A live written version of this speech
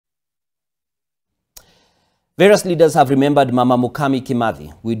Various leaders have remembered Mama Mukami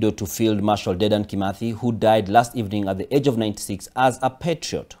Kimathi, widow to Field Marshal Dedan Kimathi, who died last evening at the age of 96, as a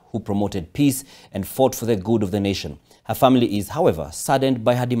patriot who promoted peace and fought for the good of the nation. Her family is, however, saddened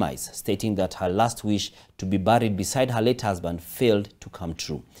by her demise, stating that her last wish to be buried beside her late husband failed to come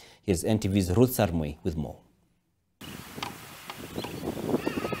true. Here's NTV's Ruth Sarmui with more.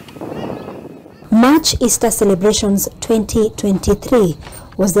 March Easter Celebrations 2023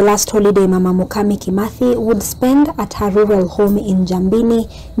 was the last holiday Mama Mukami Kimathi would spend at her rural home in Njambini,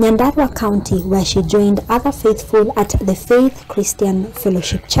 Nyandarua County, where she joined other faithful at the Faith Christian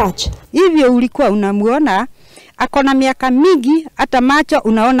Fellowship Church. Hivyo ulikuwa unamuona akona miaka mingi, hata macho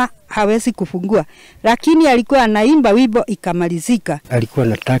unaona hawezi kufungua, lakini alikuwa anaimba wimbo ikamalizika. Alikuwa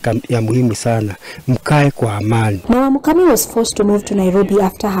anataka ya muhimu sana, mkae kwa amani. Mama Mukami was forced to move to Nairobi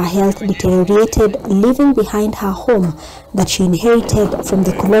after her health deteriorated, leaving behind her home that she inherited from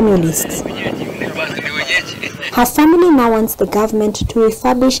the colonialists. Her family now wants the government to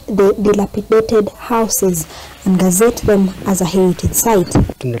refurbish the dilapidated houses and gazette them as a heritage site.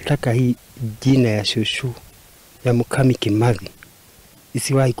 Tunataka hii jina ya shushu ya Mukami Kimathi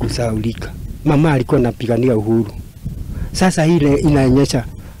isiwahi kusahaulika. Mama alikuwa anapigania uhuru. Sasa ile inaonyesha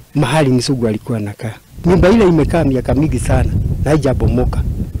mahali Msugu alikuwa anakaa. Nyumba ile imekaa miaka mingi sana na haijabomoka.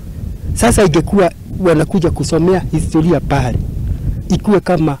 Sasa ingekuwa wanakuja kusomea historia pale, ikuwe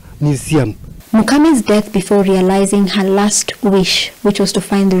kama museum. Mukami's death before realizing her last wish, which was to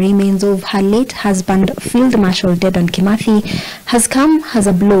find the remains of her late husband, Field Marshal Dedan Kimathi, has come as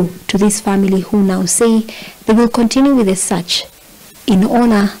a blow to this family, who now say they will continue with the search in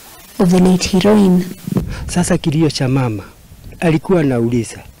honor of the late heroine. Sasa kilio cha mama alikuwa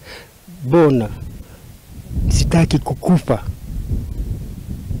anauliza, bona sitaki kukufa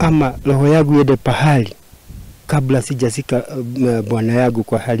ama roho yangu iende pahali kabla sijazika bwana yangu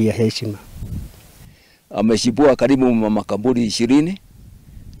kwa hali ya heshima. Ameshibua karibu makaburi 20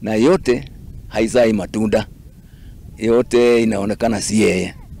 na yote haizai matunda, yote inaonekana si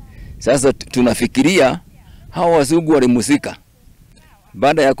yeye. Sasa tunafikiria hawa wazungu walimusika,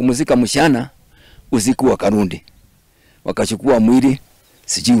 baada ya kumusika mchana, usiku wakarundi wakachukua mwili,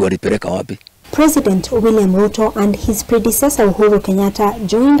 sijui walipeleka wapi. President William Ruto and his predecessor Uhuru Kenyatta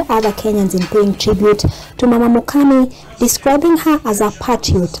joined other Kenyans in paying tribute to Mama Mukami, describing her as a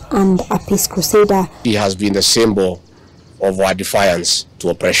patriot and a peace crusader. She has been the symbol of our defiance to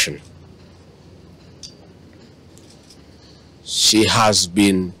oppression. She has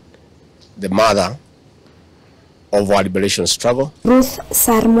been the mother of our liberation struggle. Ruth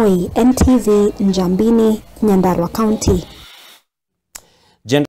Sarmui, NTV, Njambini, Nyandarua County.